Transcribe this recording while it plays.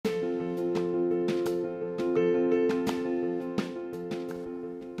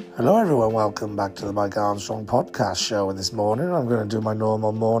Hello everyone, welcome back to the Mike Armstrong podcast show. And this morning I'm going to do my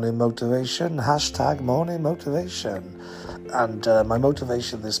normal morning motivation, #morning motivation. And my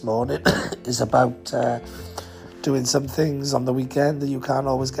motivation this morning is about doing some things on the weekend that you can't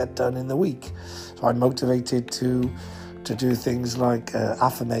always get done in the week. So I'm motivated to do things like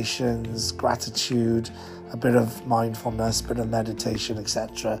affirmations, gratitude, a bit of mindfulness, a bit of meditation,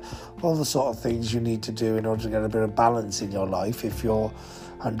 etc. All the sort of things you need to do in order to get a bit of balance in your life if you're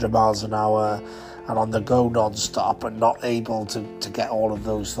 100 miles an hour and on the go non-stop and not able to get all of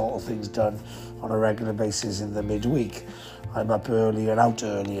those sort of things done on a regular basis in the midweek. I'm up early and out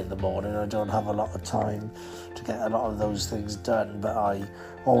early in the morning. I don't have a lot of time to get a lot of those things done, but I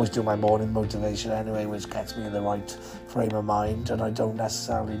always do my morning motivation anyway, which gets me in the right frame of mind, and I don't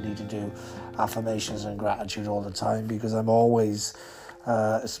necessarily need to do affirmations and gratitude all the time because I'm always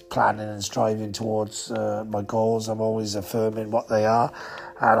planning and striving towards my goals. I'm always affirming what they are,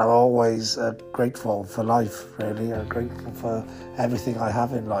 and I'm always grateful for life, really. I'm grateful for everything I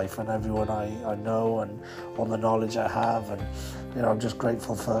have in life and everyone I know and all the knowledge I have, and I'm just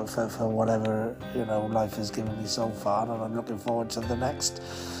grateful for whatever life has given me so far, and I'm looking forward to the next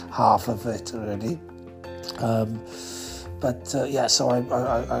half of it, really. So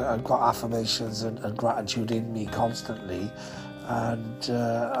I've got affirmations and gratitude in me constantly. And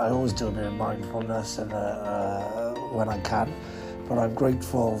I always do a bit of mindfulness and when I can, but I'm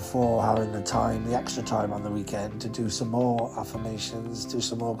grateful for having the extra time on the weekend to do some more affirmations, do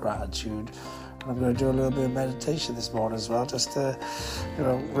some more gratitude. And I'm going to do a little bit of meditation this morning as well, just to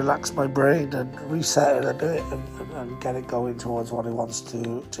relax my brain and reset it a bit and get it going towards what it wants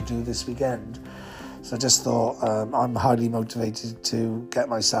to do this weekend. So I just thought I'm highly motivated to get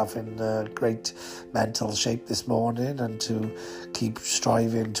myself in great mental shape this morning and to keep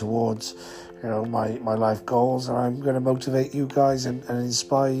striving towards my life goals. And I'm going to motivate you guys and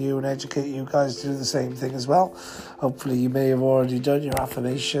inspire you and educate you guys to do the same thing as well. Hopefully you may have already done your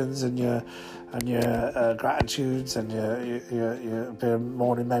affirmations and your gratitudes and your bit of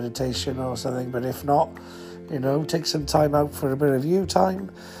morning meditation or something. But if not, take some time out for a bit of you time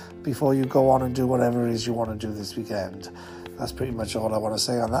before you go on and do whatever it is you want to do this weekend. That's pretty much all I want to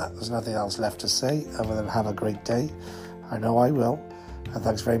say on that. There's nothing else left to say other than have a great day. I know I will. And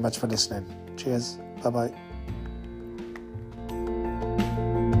thanks very much for listening. Cheers. Bye-bye.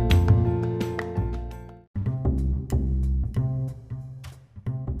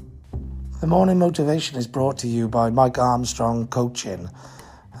 The morning motivation is brought to you by Mike Armstrong Coaching,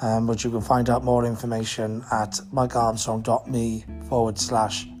 which you can find out more information at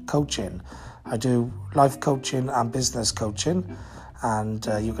mikearmstrong.me/coaching. I do life coaching and business coaching, and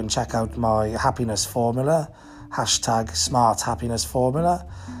you can check out my happiness formula, #smart happiness formula,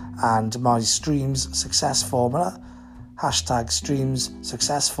 and my streams success formula, #streams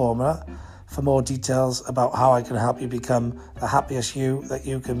success formula, for more details about how I can help you become the happiest you that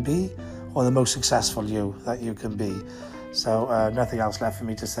you can be, or the most successful you that you can be. So nothing else left for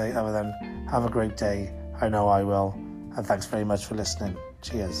me to say other than have a great day. I know I will. And thanks very much for listening.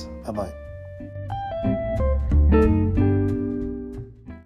 Cheers. Bye-bye.